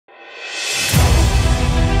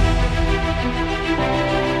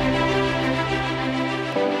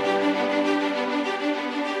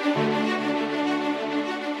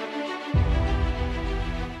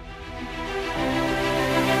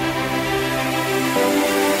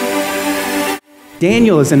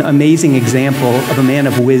Daniel is an amazing example of a man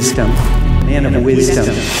of wisdom. Man of wisdom.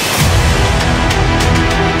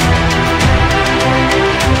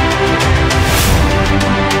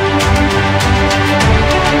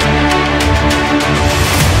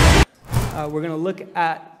 We're going to look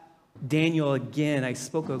at Daniel again. I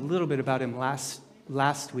spoke a little bit about him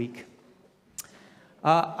last week.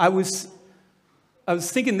 I was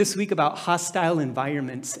thinking this week about hostile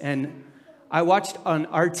environments, and I watched an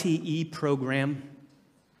RTE program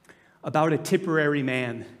about a Tipperary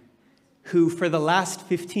man who, for the last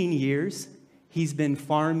 15 years, he's been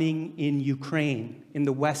farming in Ukraine, in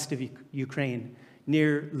the west of Ukraine,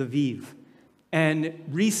 near Lviv. And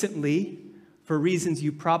recently, for reasons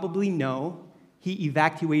you probably know, he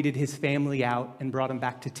evacuated his family out and brought him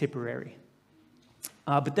back to Tipperary.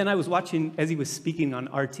 But then I was watching, as he was speaking on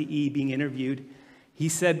RTE, being interviewed, he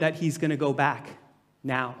said that he's going to go back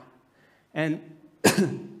now and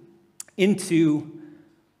into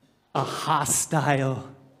a hostile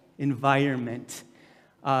environment.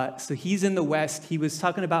 So he's in the West. He was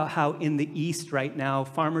talking about how in the East right now,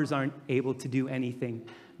 farmers aren't able to do anything.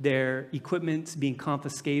 Their equipment's being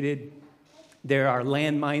confiscated. There are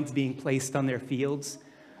landmines being placed on their fields.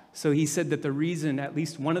 So he said that the reason, at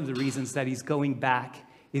least one of the reasons that he's going back,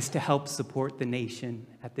 is to help support the nation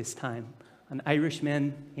at this time. An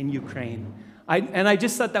Irishman in Ukraine. I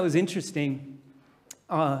just thought that was interesting,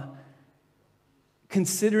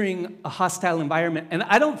 considering a hostile environment. And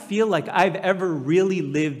I don't feel like I've ever really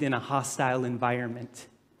lived in a hostile environment,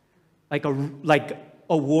 like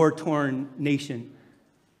a war-torn nation.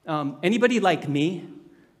 Anybody like me?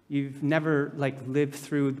 You've never lived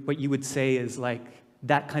through what you would say is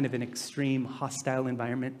that kind of an extreme hostile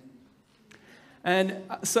environment. And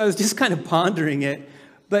so I was just kind of pondering it.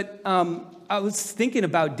 But I was thinking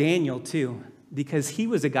about Daniel too, because he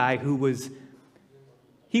was a guy who was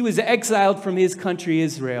exiled from his country,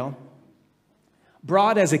 Israel,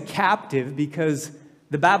 brought as a captive because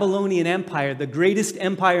the Babylonian Empire, the greatest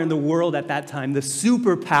empire in the world at that time, the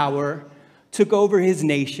superpower, took over his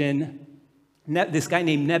nation. This guy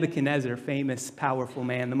named Nebuchadnezzar, famous, powerful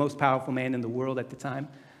man, the most powerful man in the world at the time.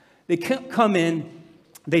 They come in,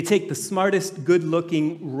 they take the smartest,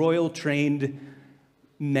 good-looking, royal-trained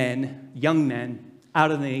men, young men, out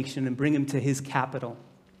of the nation and bring them to his capital.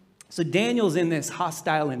 So Daniel's in this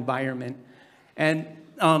hostile environment. And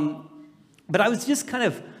but I was just kind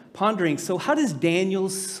of pondering, so how does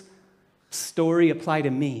Daniel's story apply to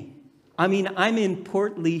me? I mean, I'm in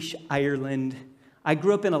Portlaoise, Ireland. I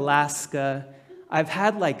grew up in Alaska. I've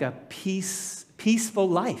had a peaceful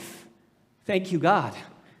life. Thank you, God.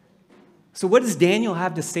 So what does Daniel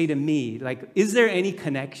have to say to me? Is there any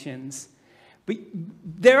connections? But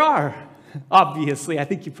there are, obviously. I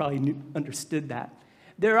think you probably understood that.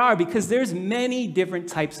 There are, because there's many different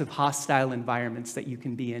types of hostile environments that you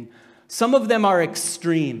can be in. Some of them are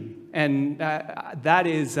extreme, and that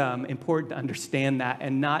is important to understand that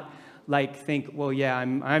and not think, well, yeah,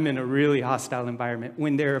 I'm in a really hostile environment,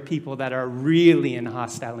 when there are people that are really in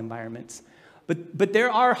hostile environments. But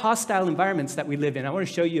there are hostile environments that we live in. I want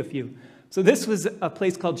to show you a few. So this was a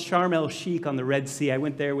place called Sharm el-Sheikh on the Red Sea. I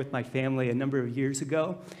went there with my family a number of years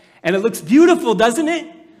ago. And it looks beautiful, doesn't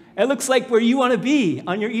it? It looks like where you want to be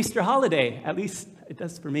on your Easter holiday. At least it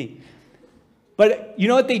does for me. But you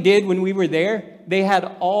know what they did when we were there? They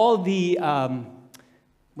had all the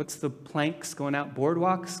what's the planks going out,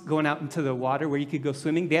 boardwalks going out into the water where you could go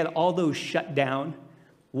swimming. They had all those shut down.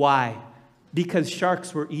 Why? Because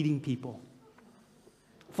sharks were eating people.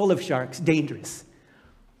 Full of sharks, dangerous.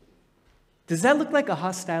 Does that look like a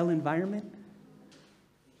hostile environment?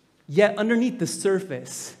 Yet underneath the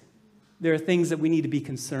surface, there are things that we need to be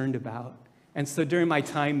concerned about. And so during my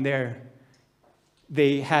time there,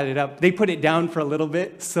 they had it up. They put it down for a little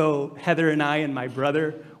bit, so Heather and I and my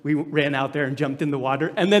brother, we ran out there and jumped in the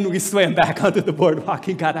water, and then we swam back onto the boardwalk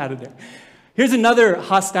and got out of there. Here's another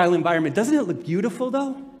hostile environment. Doesn't it look beautiful,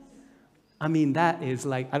 though? I mean, that is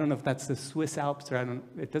I don't know if that's the Swiss Alps, or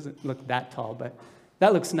it doesn't look that tall, but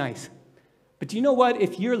that looks nice. But do you know what?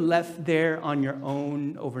 If you're left there on your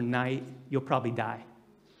own overnight, you'll probably die.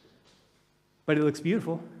 But it looks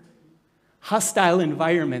beautiful. Hostile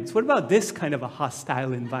environments. What about this kind of a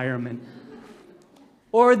hostile environment?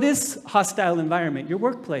 Or this hostile environment, your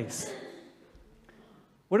workplace.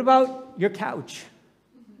 What about your couch?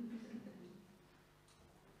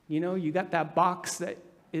 You know, you got that box that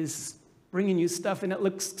is bringing you stuff and it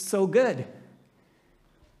looks so good.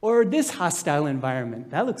 Or this hostile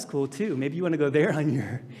environment. That looks cool too. Maybe you want to go there on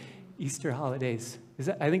your Easter holidays.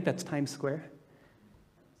 I think that's Times Square.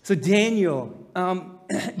 So Daniel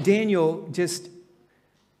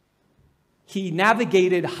he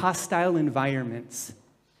navigated hostile environments.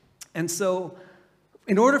 And so,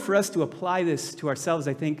 in order for us to apply this to ourselves,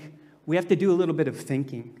 I think we have to do a little bit of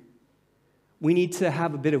thinking. We need to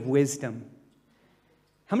have a bit of wisdom.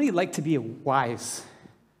 How many like to be wise?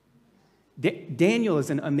 Daniel is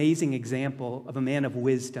an amazing example of a man of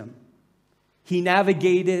wisdom. He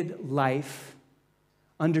navigated life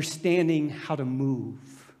understanding how to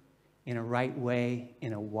move in a right way,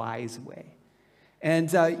 in a wise way.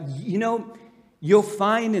 And, you'll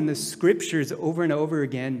find in the scriptures over and over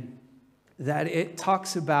again that it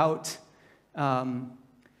talks about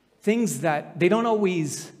things that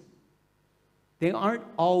things aren't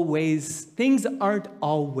always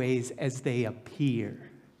as they appear.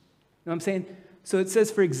 You know what I'm saying? So it says,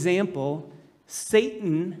 for example,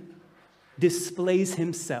 Satan displays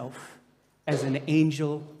himself as an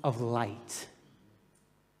angel of light.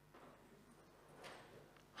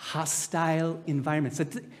 Hostile environments.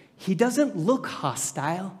 He doesn't look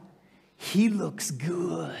hostile. He looks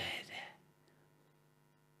good.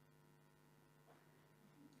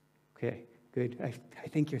 Okay, good. I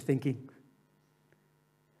think you're thinking.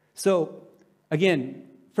 So, again,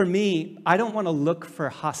 for me, I don't want to look for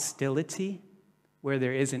hostility where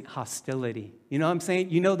there isn't hostility. You know what I'm saying?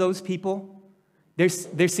 You know those people?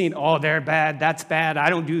 They're seeing, oh, they're bad, that's bad,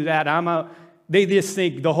 I don't do that, they just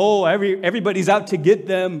think everybody's out to get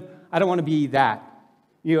them. I don't want to be that.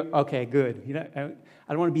 Okay, good. I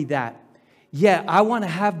don't want to be that. Yeah, I want to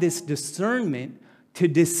have this discernment to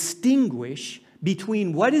distinguish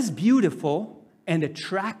between what is beautiful and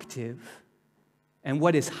attractive and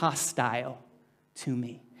what is hostile to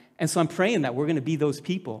me. And so I'm praying that we're going to be those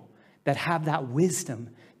people that have that wisdom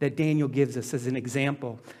that Daniel gives us as an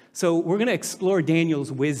example. So we're going to explore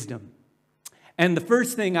Daniel's wisdom. And the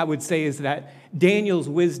first thing I would say is that Daniel's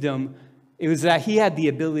wisdom, it was that he had the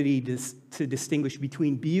ability to distinguish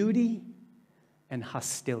between beauty and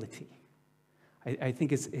hostility. I think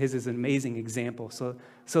his is an amazing example.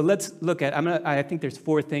 So let's look at, I think there's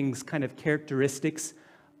 4 things, kind of characteristics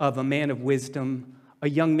of a man of wisdom, a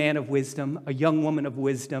young man of wisdom, a young woman of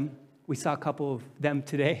wisdom. We saw a couple of them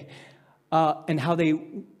today. And how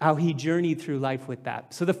he journeyed through life with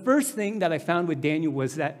that. So the first thing that I found with Daniel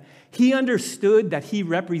was that he understood that he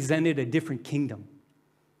represented a different kingdom.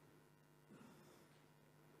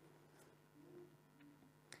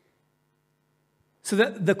 So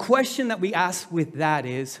the question that we ask with that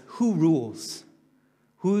is, who rules?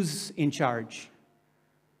 Who's in charge?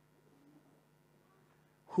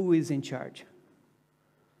 Who is in charge?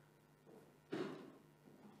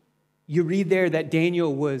 You read there that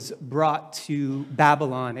Daniel was brought to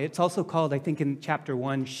Babylon. It's also called, I think in chapter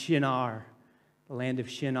 1, Shinar, the land of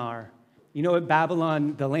Shinar. You know what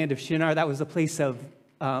Babylon, the land of Shinar, that was the place of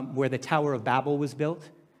where the Tower of Babel was built. Do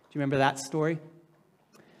you remember that story?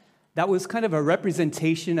 That was kind of a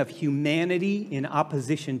representation of humanity in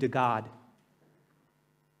opposition to God.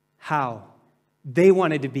 How? They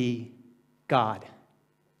wanted to be God.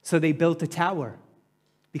 So they built a tower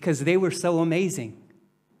because they were so amazing.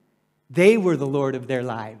 They were the Lord of their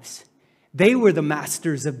lives. They were the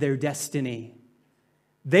masters of their destiny.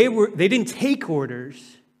 They didn't take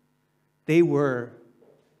orders. They were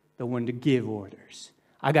the one to give orders.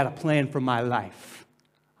 I got a plan for my life.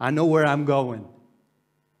 I know where I'm going.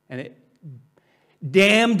 And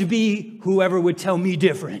damned be whoever would tell me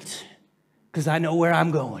different, because I know where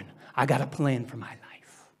I'm going. I got a plan for my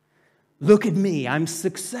life. Look at me. I'm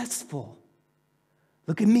successful.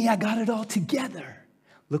 Look at me. I got it all together.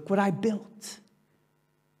 Look what I built.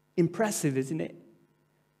 Impressive, isn't it?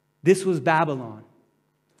 This was Babylon.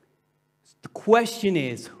 The question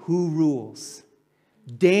is, who rules?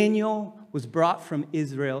 Daniel was brought from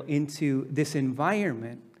Israel into this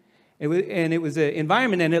environment. It was an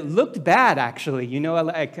environment, and it looked bad, actually. You know,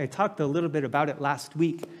 I talked a little bit about it last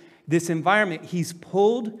week. This environment, he's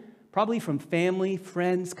pulled probably from family,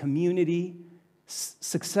 friends, community,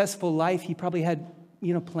 successful life. He probably had,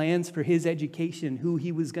 plans for his education, who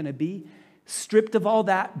he was going to be. Stripped of all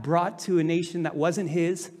that, brought to a nation that wasn't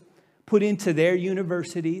his, put into their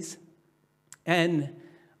universities, and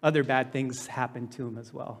other bad things happened to him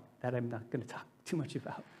as well that I'm not going to talk too much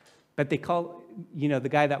about. But they call, the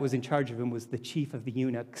guy that was in charge of him was the chief of the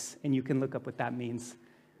eunuchs, and you can look up what that means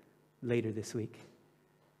later this week.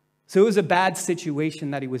 So it was a bad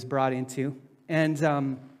situation that he was brought into.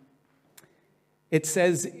 And it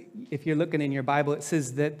says, if you're looking in your Bible, it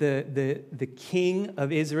says that the king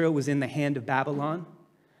of Israel was in the hand of Babylon.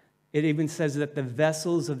 It even says that the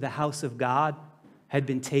vessels of the house of God had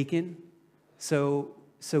been taken. So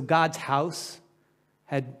God's house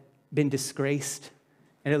had been disgraced.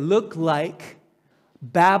 And it looked like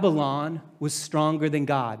Babylon was stronger than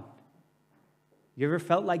God. You ever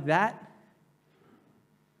felt like that?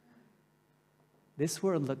 This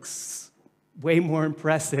world looks way more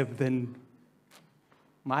impressive than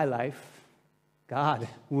my life. God,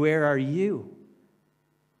 where are you?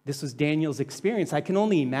 This was Daniel's experience. I can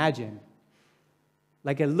only imagine.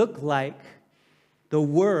 Like it looked like the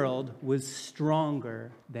world was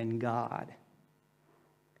stronger than God.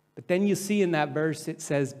 But then you see in that verse it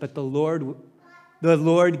says, but the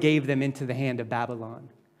Lord gave them into the hand of Babylon.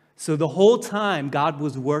 So the whole time God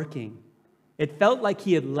was working. It felt like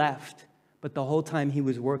he had left, but the whole time he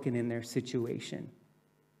was working in their situation.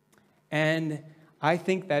 And I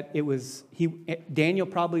think that Daniel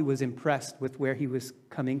probably was impressed with where he was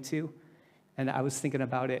coming to. And I was thinking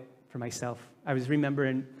about it for myself. I was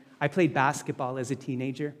remembering, I played basketball as a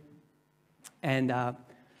teenager. And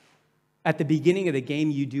at the beginning of the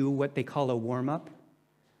game, you do what they call a warm-up.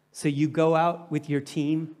 So you go out with your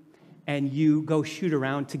team and you go shoot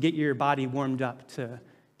around to get your body warmed up, to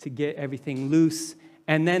get everything loose.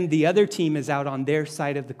 And then the other team is out on their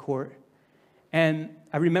side of the court. And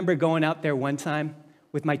I remember going out there one time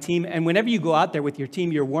with my team. And whenever you go out there with your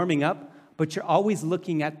team, you're warming up, but you're always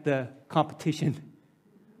looking at the competition,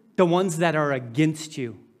 the ones that are against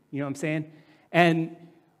you. You know what I'm saying? And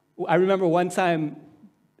I remember one time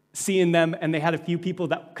seeing them, and they had a few people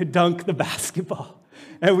that could dunk the basketball.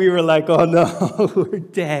 And we were like, oh no, we're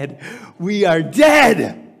dead. We are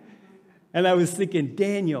dead. And I was thinking,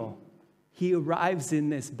 Daniel, he arrives in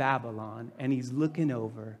this Babylon, and he's looking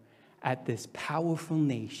over at this powerful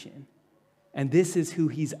nation. And this is who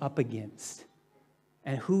he's up against.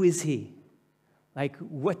 And who is he? Like,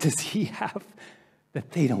 what does he have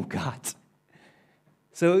that they don't got?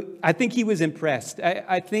 So I think he was impressed.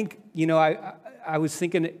 I think, I was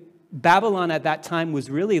thinking Babylon at that time was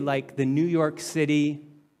really like the New York City,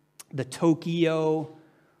 the Tokyo,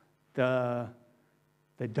 the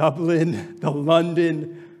Dublin, the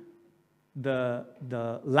London,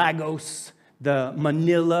 the Lagos, the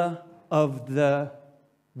Manila of the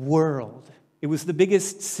world. It was the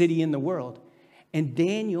biggest city in the world. And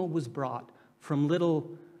Daniel was brought from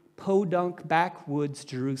little podunk backwoods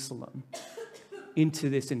Jerusalem into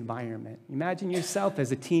this environment. Imagine yourself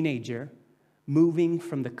as a teenager moving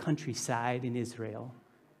from the countryside in Israel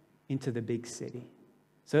into the big city.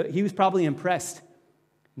 So he was probably impressed.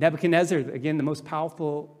 Nebuchadnezzar, again, the most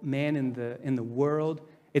powerful man in the world.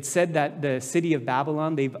 It said that the city of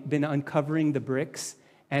Babylon, they've been uncovering the bricks,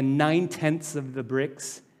 and 9/10 of the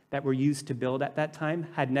bricks that were used to build at that time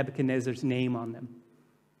had Nebuchadnezzar's name on them.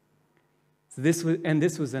 So this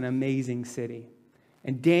was an amazing city.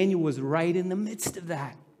 And Daniel was right in the midst of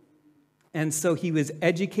that. And so he was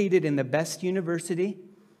educated in the best university,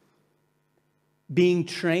 being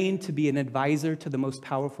trained to be an advisor to the most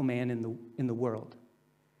powerful man in the world.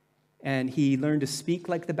 And he learned to speak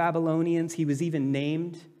like the Babylonians. He was even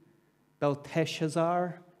named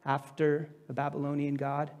Belteshazzar after the Babylonian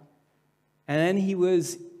god. And then he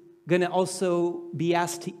was going to also be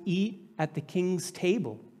asked to eat at the king's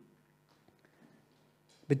table.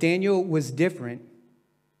 But Daniel was different.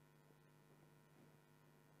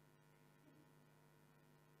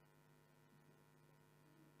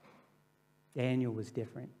 Daniel was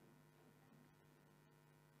different.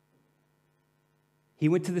 He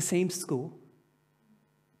went to the same school.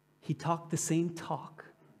 He talked the same talk.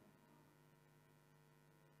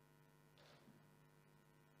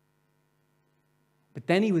 But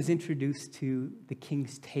then he was introduced to the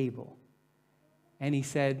king's table. And he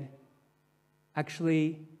said,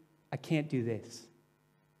 actually, I can't do this.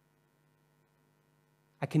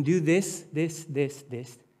 I can do this,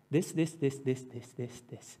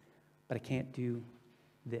 but I can't do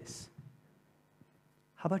this.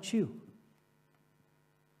 How about you?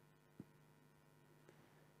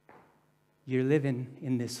 You're living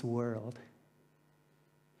in this world,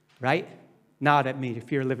 right? Nod at me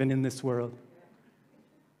if you're living in this world.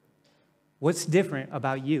 What's different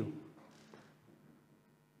about you?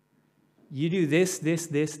 You do this.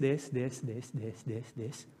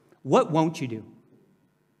 What won't you do?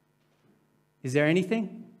 Is there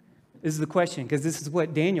anything? This is the question, because this is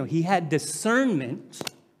what Daniel, he had discernment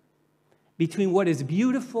between what is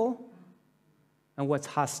beautiful and what's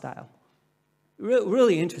hostile.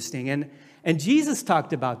 Really interesting. And Jesus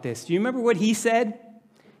talked about this. Do you remember what he said?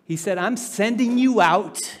 He said, I'm sending you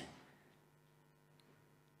out,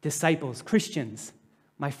 disciples, Christians,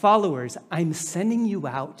 my followers, I'm sending you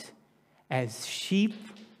out as sheep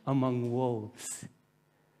among wolves.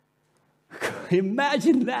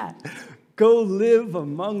 Imagine that. Go live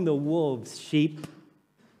among the wolves, sheep.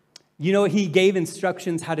 You know, he gave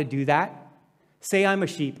instructions how to do that. Say, I'm a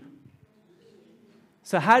sheep.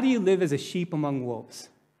 So how do you live as a sheep among wolves?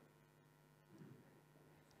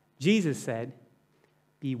 Jesus said,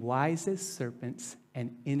 be wise as serpents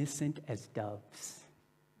and innocent as doves.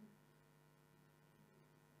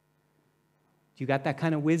 You got that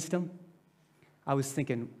kind of wisdom? I was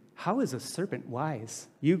thinking, how is a serpent wise?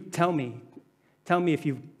 You tell me if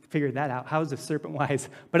you've figured that out. How is a serpent wise?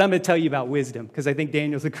 But I'm going to tell you about wisdom because I think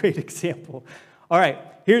Daniel's a great example. All right,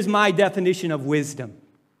 here's my definition of wisdom.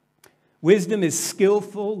 Wisdom is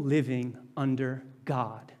skillful living under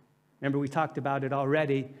God. Remember, we talked about it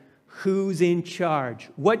already. Who's in charge?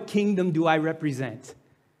 What kingdom do I represent?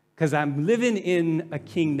 Because I'm living in a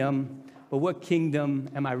kingdom, but what kingdom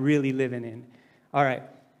am I really living in? All right,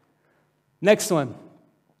 next one.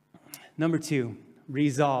 Number 2,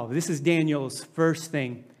 resolve. This is Daniel's first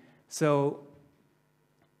thing. So,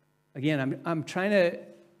 again, I'm trying to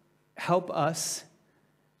help us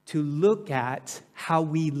to look at how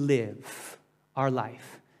we live our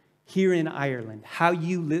life here in Ireland, how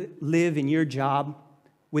you live in your job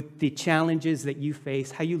with the challenges that you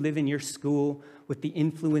face, how you live in your school with the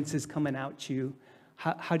influences coming at you.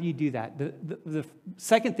 How do you do that? The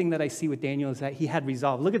second thing that I see with Daniel is that he had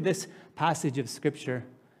resolve. Look at this passage of Scripture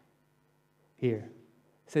here.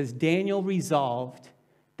 It says, Daniel resolved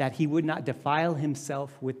that he would not defile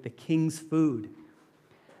himself with the king's food.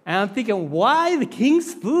 And I'm thinking, why the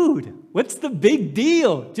king's food? What's the big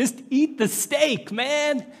deal? Just eat the steak,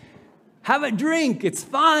 man. Have a drink. It's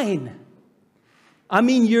fine. I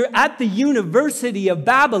mean, you're at the University of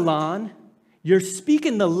Babylon. You're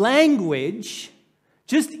speaking the language.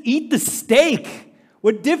 Just eat the steak.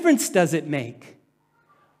 What difference does it make?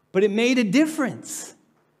 But it made a difference.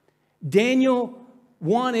 Daniel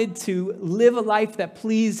wanted to live a life that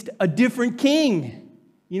pleased a different king.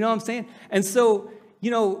 You know what I'm saying? And so,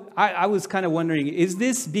 I was kind of wondering, is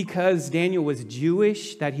this because Daniel was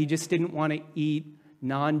Jewish, that he just didn't want to eat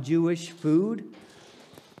non-Jewish food?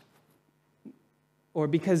 Or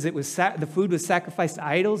because it was the food was sacrificed to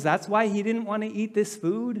idols, that's why he didn't want to eat this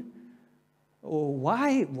food? Or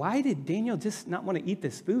why did Daniel just not want to eat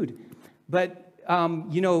this food? But,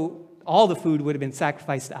 all the food would have been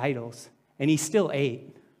sacrificed to idols, and he still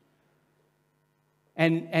ate.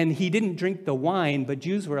 And he didn't drink the wine, but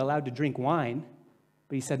Jews were allowed to drink wine.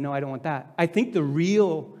 But he said, no, I don't want that. I think the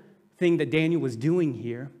real thing that Daniel was doing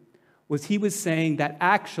here was he was saying that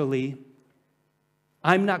actually,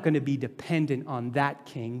 I'm not going to be dependent on that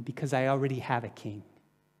king because I already have a king.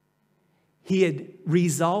 He had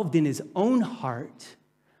resolved in his own heart,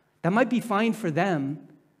 that might be fine for them,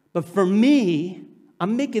 but for me,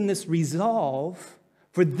 I'm making this resolve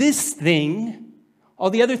for this thing. All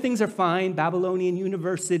the other things are fine, Babylonian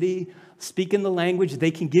University, speaking the language,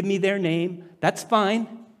 they can give me their name, that's fine.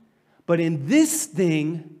 But in this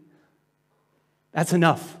thing, that's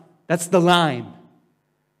enough. That's the line.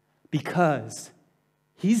 Because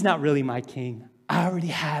he's not really my king. I already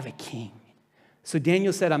have a king. So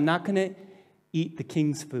Daniel said, I'm not going to eat the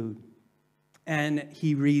king's food. And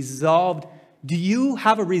he resolved. Do you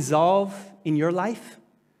have a resolve in your life?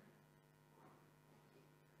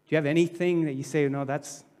 Do you have anything that you say, no,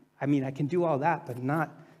 I can do all that, but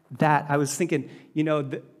not that? I was thinking,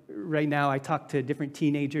 right now I talk to different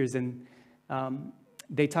teenagers and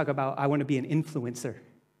they talk about, I want to be an influencer.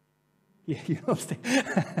 Yeah, you know what I'm saying?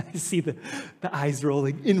 I see the eyes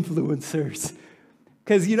rolling, influencers.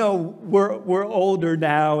 Because, we're older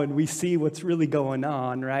now and we see what's really going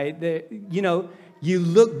on, right? You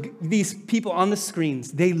look, these people on the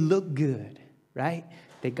screens, they look good, right?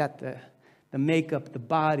 They got the makeup, the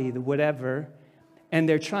body, the whatever, and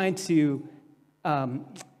they're trying to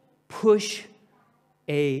push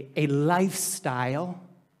a lifestyle.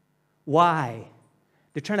 Why?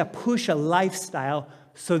 They're trying to push a lifestyle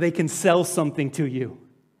so they can sell something to you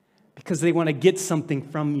because they want to get something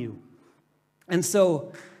from you. And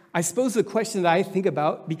so I suppose the question that I think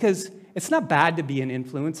about, because it's not bad to be an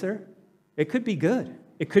influencer. It could be good.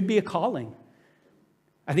 It could be a calling.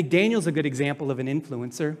 I think Daniel's a good example of an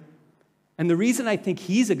influencer. And the reason I think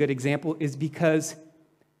he's a good example is because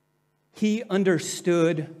he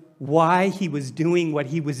understood why he was doing what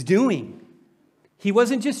he was doing. He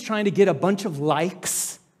wasn't just trying to get a bunch of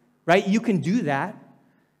likes, right? You can do that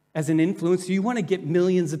as an influencer. You want to get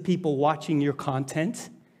millions of people watching your content.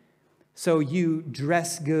 So you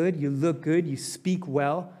dress good, you look good, you speak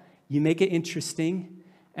well, you make it interesting,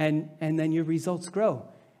 and then your results grow.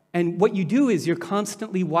 And what you do is you're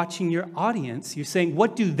constantly watching your audience. You're saying,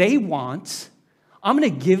 what do they want? I'm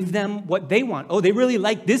going to give them what they want. Oh, they really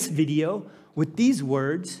like this video with these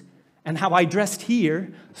words and how I dressed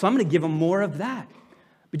here, so I'm going to give them more of that.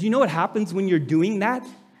 But you know what happens when you're doing that?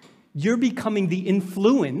 You're becoming the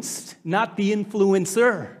influenced, not the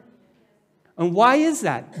influencer. And why is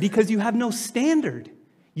that? Because you have no standard.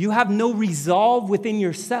 You have no resolve within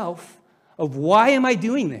yourself of why am I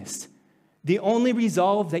doing this? The only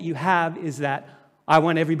resolve that you have is that I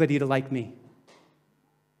want everybody to like me.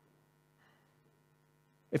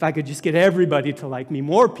 If I could just get everybody to like me,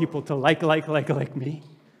 more people to like me,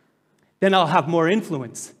 then I'll have more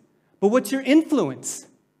influence. But what's your influence?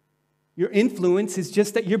 Your influence is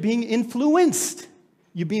just that you're being influenced.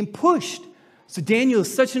 You're being pushed. So Daniel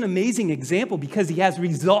is such an amazing example because he has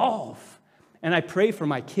resolve. And I pray for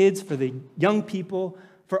my kids, for the young people,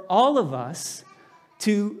 for all of us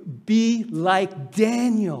to be like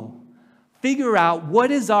Daniel. Figure out what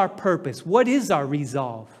is our purpose? What is our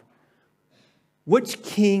resolve? Which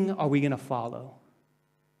king are we going to follow?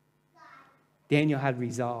 Daniel had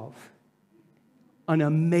resolve. An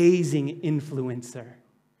amazing influencer.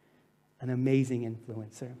 An amazing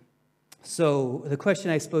influencer. So the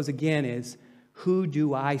question I suppose again is, who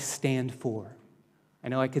do I stand for? I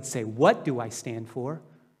know I could say, what do I stand for?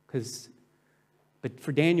 But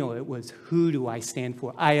for Daniel, it was, who do I stand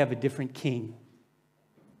for? I have a different king.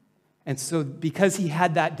 And so because he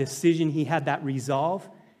had that decision, he had that resolve,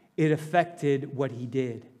 it affected what he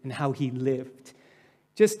did and how he lived.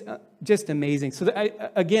 Just amazing. So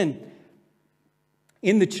again,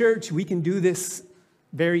 in the church, we can do this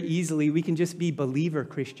very easily. We can just be believer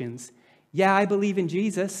Christians. Yeah, I believe in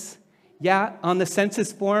Jesus. Yeah, on the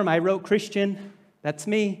census form, I wrote Christian. That's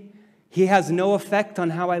me. He has no effect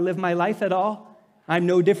on how I live my life at all. I'm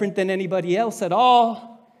no different than anybody else at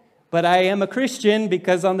all. But I am a Christian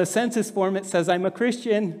because on the census form it says I'm a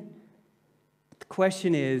Christian. The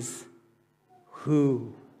question is,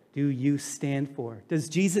 who do you stand for? Does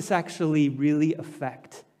Jesus actually really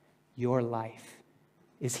affect your life?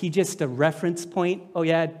 Is he just a reference point? Oh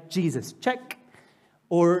yeah, Jesus, check.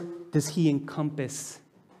 Or does he encompass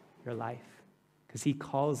your life? Because he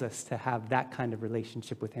calls us to have that kind of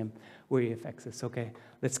relationship with him where he affects us. Okay,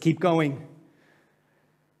 let's keep going.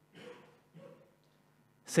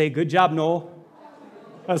 Say, good job, Noel.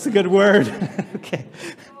 That's a good word. Okay,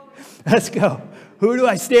 let's go. Who do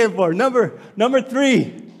I stand for? Number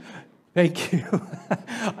 3. Thank you.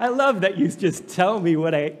 I love that you just tell me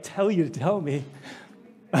what I tell you to tell me.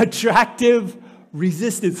 Attractive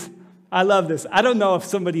resistance. I love this. I don't know if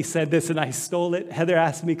somebody said this and I stole it. Heather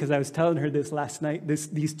asked me because I was telling her this last night,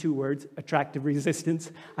 these 2 words, attractive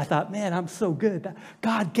resistance. I thought, man, I'm so good.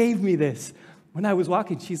 God gave me this. When I was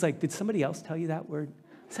walking, she's like, did somebody else tell you that word?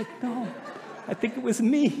 It's like, no, I think it was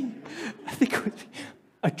me. I think it was me.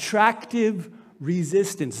 Attractive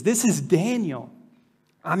resistance. This is Daniel.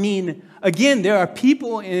 I mean, again, there are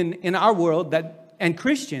people in our world and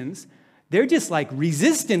Christians, they're just like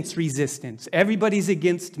resistance. Everybody's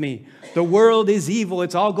against me. The world is evil.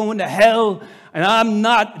 It's all going to hell. And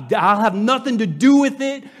I'll have nothing to do with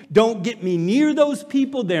it. Don't get me near those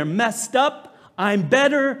people. They're messed up. I'm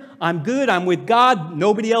better. I'm good. I'm with God.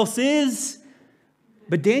 Nobody else is.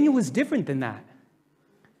 But Daniel was different than that.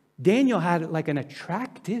 Daniel had like an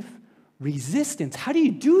attractive resistance. How do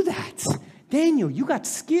you do that? Daniel, you got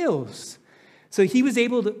skills. So he was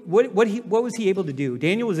able to, what was he able to do?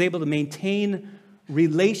 Daniel was able to maintain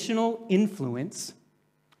relational influence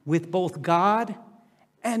with both God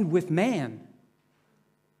and with man.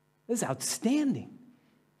 This is outstanding.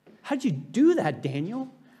 How did you do that,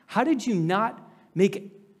 Daniel? How did you not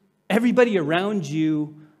make everybody around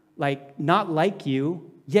you not like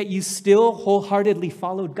you, yet you still wholeheartedly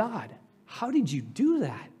followed God? How did you do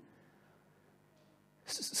that?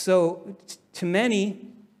 So to many,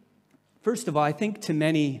 first of all, I think to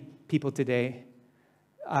many people today,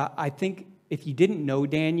 I think if you didn't know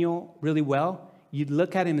Daniel really well, you'd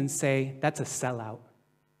look at him and say, that's a sellout.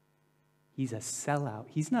 He's a sellout.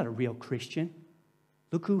 He's not a real Christian.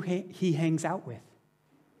 Look who he hangs out with.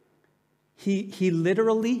 He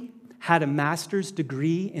literally had a master's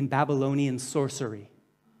degree in Babylonian sorcery.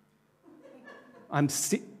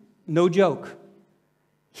 No joke.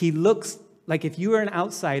 He looks like if you were an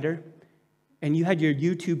outsider and you had your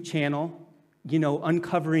YouTube channel,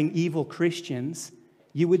 uncovering evil Christians,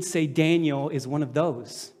 you would say Daniel is one of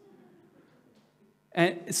those.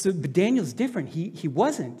 And so, but Daniel's different. He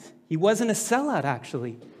wasn't. He wasn't a sellout,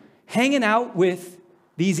 actually. Hanging out with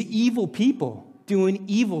these evil people, doing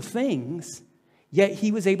evil things, yet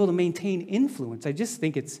he was able to maintain influence. I just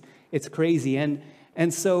think it's crazy.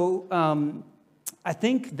 And so I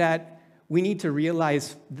think that we need to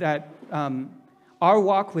realize that our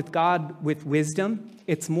walk with God with wisdom,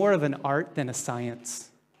 it's more of an art than a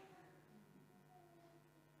science.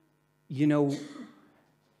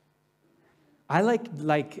 I like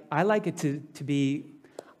it to be,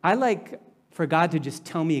 I like for God to just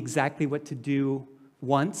tell me exactly what to do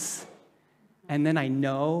once, and then I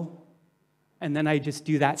know and then I just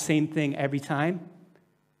do that same thing every time.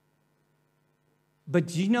 But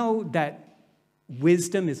do you know that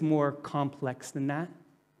wisdom is more complex than that?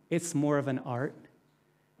 It's more of an art.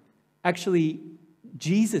 Actually,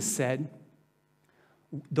 Jesus said,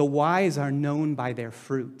 the wise are known by their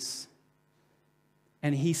fruits.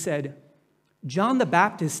 And he said, John the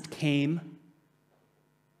Baptist came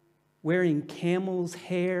wearing camel's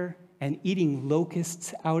hair and eating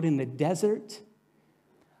locusts out in the desert.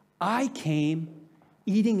 I came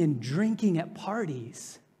eating and drinking at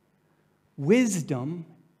parties. Wisdom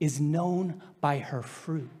is known by her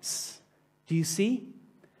fruits. Do you see?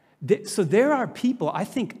 So there are people,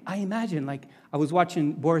 I imagine, like I was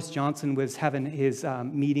watching, Boris Johnson was having his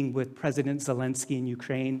meeting with President Zelensky in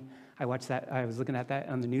Ukraine. I watched that, I was looking at that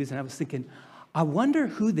on the news, and I was thinking, I wonder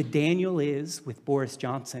who the Daniel is with Boris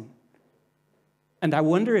Johnson. And I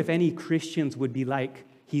wonder if any Christians would be like,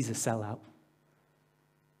 he's a sellout.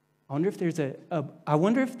 I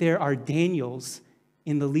wonder if there are Daniels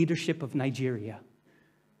in the leadership of Nigeria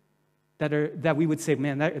that we would say,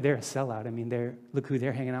 man, they're a sellout. I mean, look who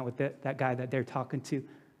they're hanging out with, that guy that they're talking to.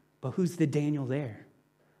 But who's the Daniel there?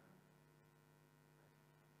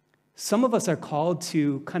 Some of us are called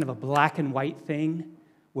to kind of a black and white thing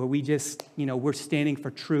where we just, we're standing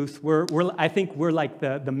for truth. I think we're like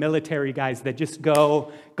the military guys that just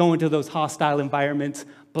go into those hostile environments.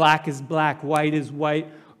 Black is black, white is white,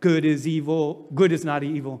 good is evil, good is not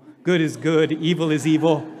evil, good is good, evil is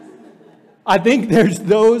evil. I think there's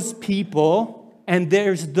those people and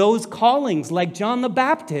there's those callings like John the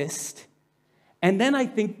Baptist. And then I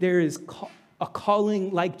think there is a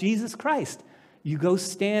calling like Jesus Christ. You go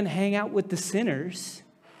stand, hang out with the sinners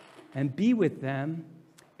and be with them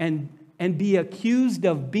and be accused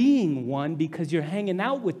of being one because you're hanging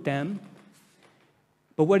out with them.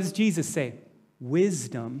 But what does Jesus say?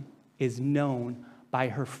 Wisdom is known by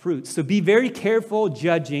her fruits. So be very careful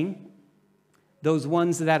judging those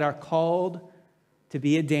ones that are called to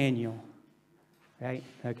be a Daniel. Right?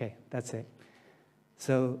 Okay, that's it.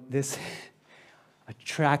 So this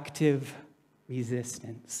attractive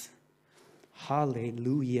resistance.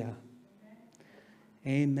 Hallelujah.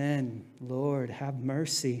 Amen. Lord, have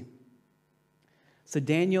mercy. So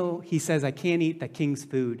Daniel, he says, I can't eat the king's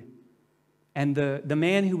food. And the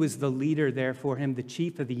man who was the leader there for him, the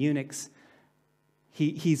chief of the eunuchs,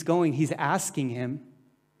 he's asking him,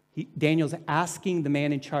 Daniel's asking the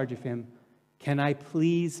man in charge of him, can I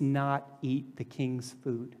please not eat the king's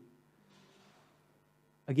food?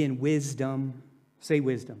 Again, wisdom. Say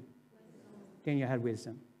wisdom. Daniel had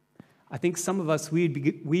wisdom. I think some of us,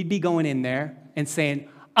 we'd be going in there and saying,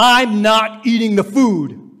 I'm not eating the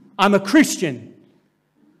food. I'm a Christian.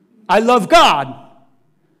 I love God.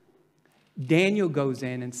 Daniel goes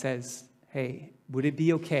in and says, hey, would it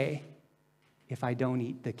be okay if I don't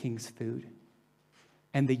eat the king's food?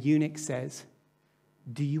 And the eunuch says,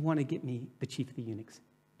 do you want to get me, the chief of the eunuchs, do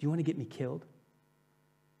you want to get me killed?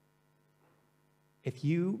 If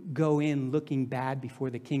you go in looking bad before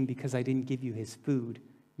the king because I didn't give you his food,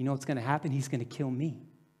 you know what's going to happen? He's going to kill me.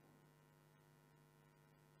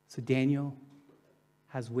 So Daniel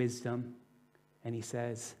has wisdom, and he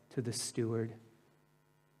says to the steward,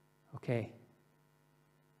 okay,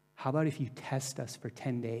 how about if you test us for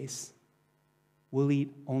 10 days? We'll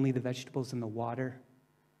eat only the vegetables and the water,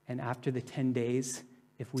 and after the 10 days,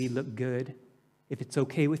 if we look good, if it's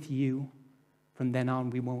okay with you, from then on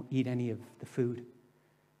we won't eat any of the food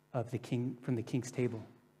of the king from the king's table.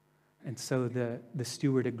 And so the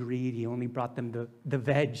steward agreed. He only brought them the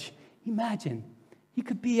veg. Imagine, he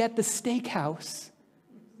could be at the that's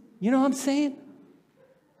You know what I'm saying?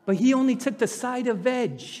 But he only took the side of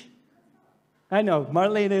veg. I know,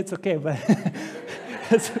 Marlene, it's okay, but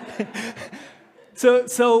it's okay.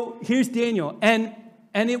 So here's Daniel. And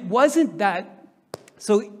it wasn't that,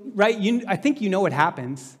 so, right, I think you know what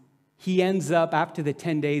happens. He ends up, after the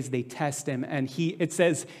 10 days, they test him, and it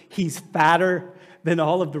says he's fatter than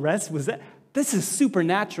all of the rest. This is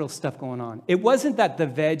supernatural stuff going on. It wasn't that the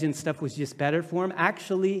veg and stuff was just better for him.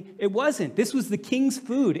 Actually, it wasn't. This was the king's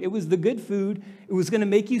food. It was the good food. It was going to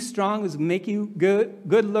make you strong. It was going to make you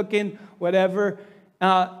good looking, whatever.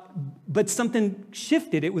 But something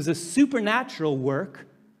shifted. It was a supernatural work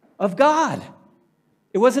of God.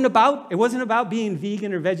 It wasn't about being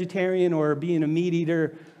vegan or vegetarian or being a meat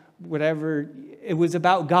eater, whatever. It was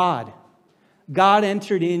about God. God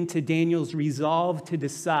entered into Daniel's resolve to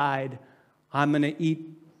decide, I'm going to eat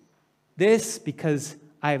this because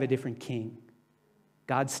I have a different king.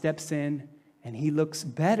 God steps in and he looks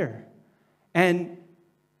better.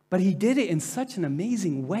 But he did it in such an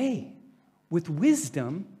amazing way. With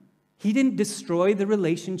wisdom, he didn't destroy the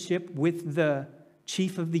relationship with the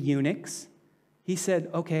chief of the eunuchs. He said,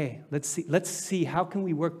 okay, let's see, how can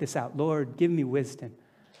we work this out? Lord, give me wisdom.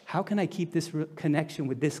 How can I keep this connection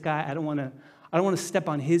with this guy? I don't want to step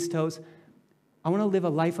on his toes. I want to live a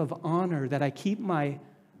life of honor, that I keep my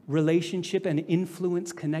relationship and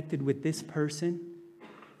influence connected with this person.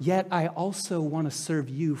 Yet I also want to serve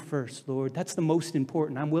you first, Lord. That's the most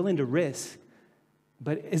important. I'm willing to risk.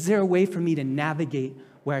 But is there a way for me to navigate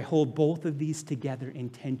where I hold both of these together in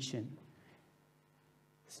tension?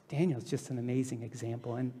 Daniel's just an amazing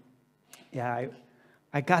example. And yeah,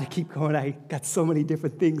 I got to keep going. I got so many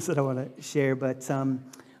different things that I want to share. But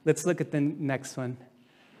let's look at the next one.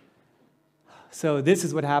 So this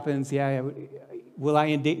is what happens. Yeah,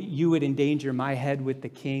 you would endanger my head with the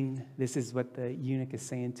king. This is what the eunuch is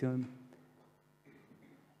saying to him.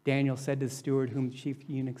 Daniel said to the steward, whom the chief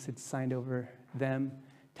eunuchs had signed over them,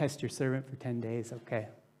 test your servant for 10 days. Okay.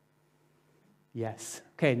 Yes.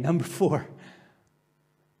 Okay, number 4.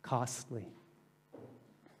 Costly.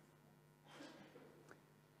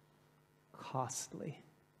 Costly.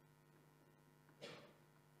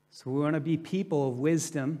 So we want to be people of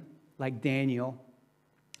wisdom, like Daniel,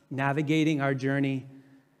 navigating our journey,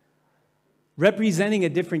 representing a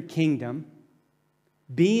different kingdom,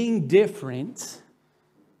 being different,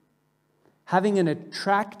 having an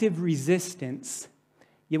attractive resistance.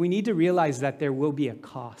 Yet we need to realize that there will be a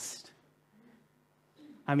cost.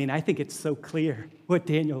 I mean, I think it's so clear what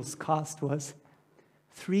Daniel's cost was.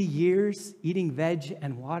 3 years eating veg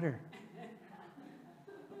and water.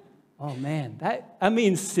 Oh man,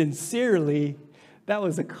 sincerely, that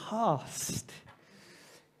was a cost.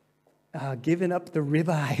 Giving up the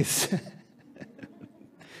ribeyes.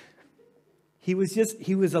 He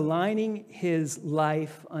was aligning his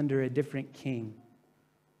life under a different king.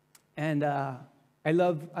 And I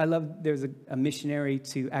love, there's a missionary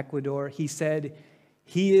to Ecuador. He said,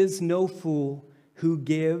 he is no fool who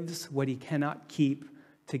gives what he cannot keep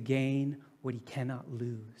to gain what he cannot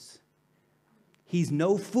lose. He's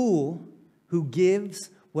no fool who gives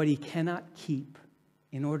what he cannot keep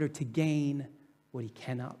in order to gain what he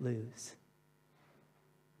cannot lose.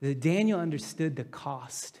 Daniel understood the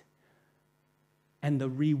cost, and the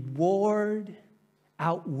reward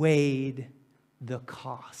outweighed the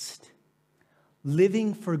cost.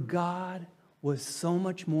 Living for God was so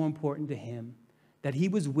much more important to him that he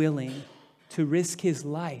was willing to risk his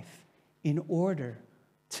life in order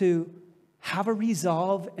to have a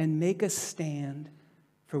resolve and make a stand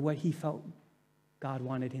for what he felt God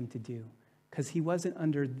wanted him to do. Because he wasn't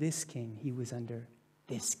under this king, he was under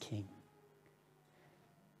this king.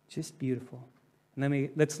 Just beautiful. And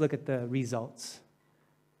let's look at the results.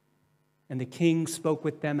 And the king spoke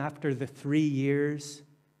with them after the 3 years.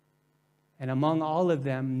 And among all of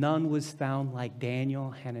them, none was found like Daniel,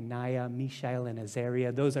 Hananiah, Mishael, and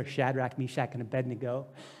Azariah. Those are Shadrach, Meshach, and Abednego.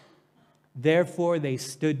 Therefore, they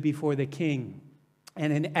stood before the king.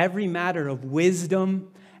 And in every matter of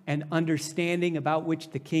wisdom and understanding about which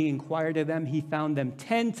the king inquired of them, he found them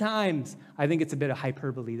 10 times. I think it's a bit of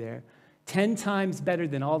hyperbole there. 10 times better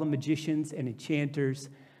than all the magicians and enchanters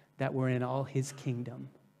that were in all his kingdom.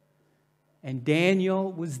 And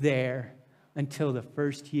Daniel was there until the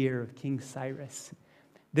first year of King Cyrus.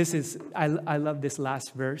 I love this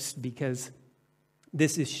last verse because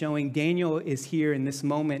this is showing Daniel is here in this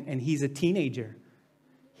moment, and he's a teenager.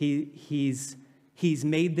 He's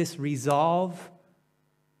made this resolve.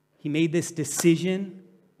 He made this decision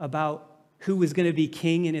about who was going to be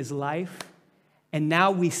king in his life. And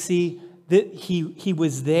now we see that he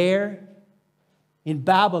was there in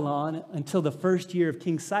Babylon until the first year of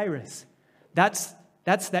King Cyrus. That's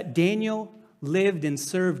that Daniel lived and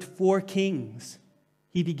served 4 kings.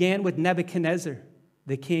 He began with Nebuchadnezzar,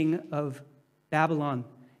 the king of Babylon.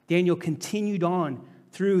 Daniel continued on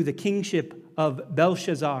through the kingship of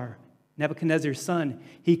Belshazzar, Nebuchadnezzar's son.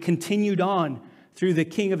 He continued on through the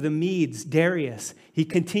king of the Medes, Darius. He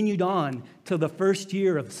continued on till the first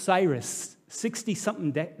year of Cyrus, 6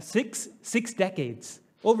 decades,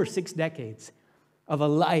 over 6 decades of a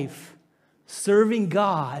life serving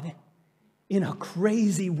God in a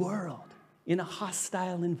crazy world, in a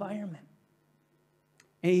hostile environment.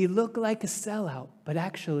 And he looked like a sellout, but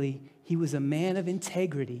actually he was a man of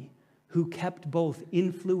integrity who kept both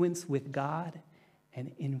influence with God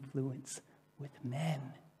and influence with men.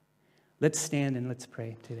 Let's stand and let's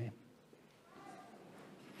pray today.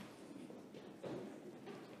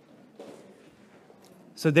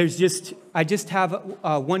 So I just have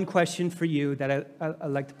one question for you that I'd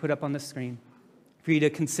like to put up on the screen for you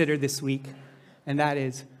to consider this week, and that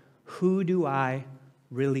is, who do I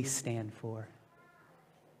really stand for?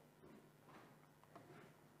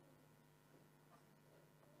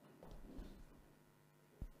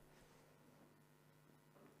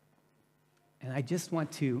 And I just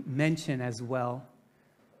want to mention as well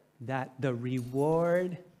that the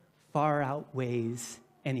reward far outweighs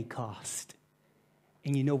any cost.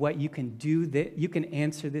 And you know what? You can do that. You can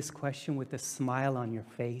answer this question with a smile on your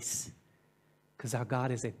face, because our God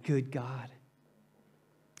is a good God.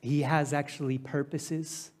 He has actually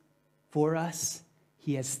purposes for us.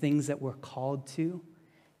 He has things that we're called to,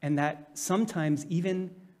 and that sometimes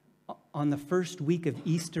even on the first week of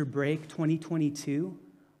Easter break 2022,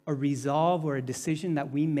 a resolve or a decision that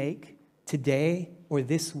we make today or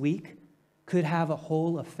this week could have a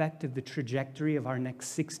whole effect of the trajectory of our next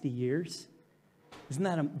 60 years. Isn't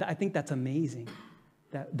that, I think that's amazing,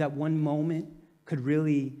 that one moment could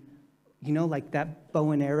really, like that bow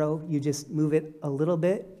and arrow, you just move it a little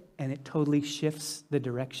bit and it totally shifts the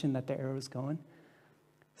direction that the arrow is going.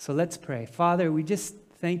 So let's pray. Father, we just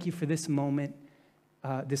thank you for this moment,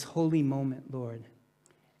 this holy moment, Lord.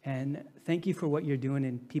 And thank you for what you're doing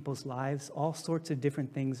in people's lives, all sorts of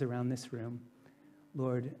different things around this room.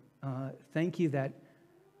 Lord, thank you that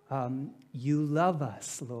you love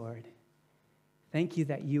us, Lord. Thank you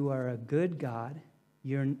that you are a good God.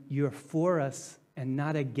 You're for us and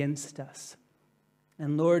not against us.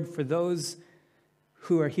 And Lord, for those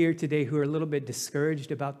who are here today who are a little bit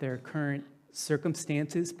discouraged about their current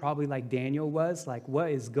circumstances, probably like Daniel was, like, what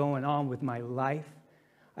is going on with my life?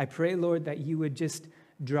 I pray, Lord, that you would just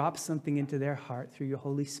drop something into their heart through your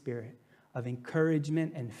Holy Spirit of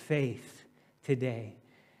encouragement and faith today.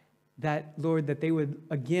 That, Lord, that they would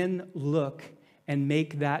again look and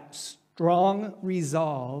make that strong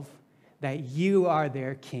resolve that you are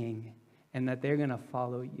their King and that they're going to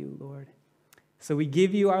follow you, Lord. So we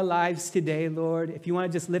give you our lives today, Lord. If you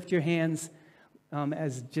want to just lift your hands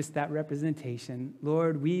as just that representation.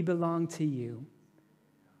 Lord, we belong to you.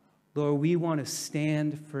 Lord, we want to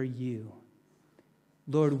stand for you.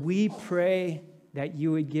 Lord, we pray that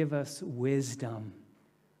you would give us wisdom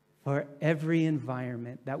for every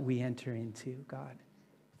environment that we enter into, God.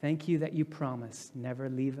 Thank you that you promise never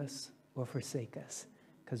leave us or forsake us,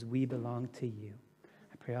 because we belong to you.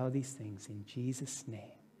 I pray all these things in Jesus' name.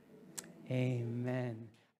 Amen.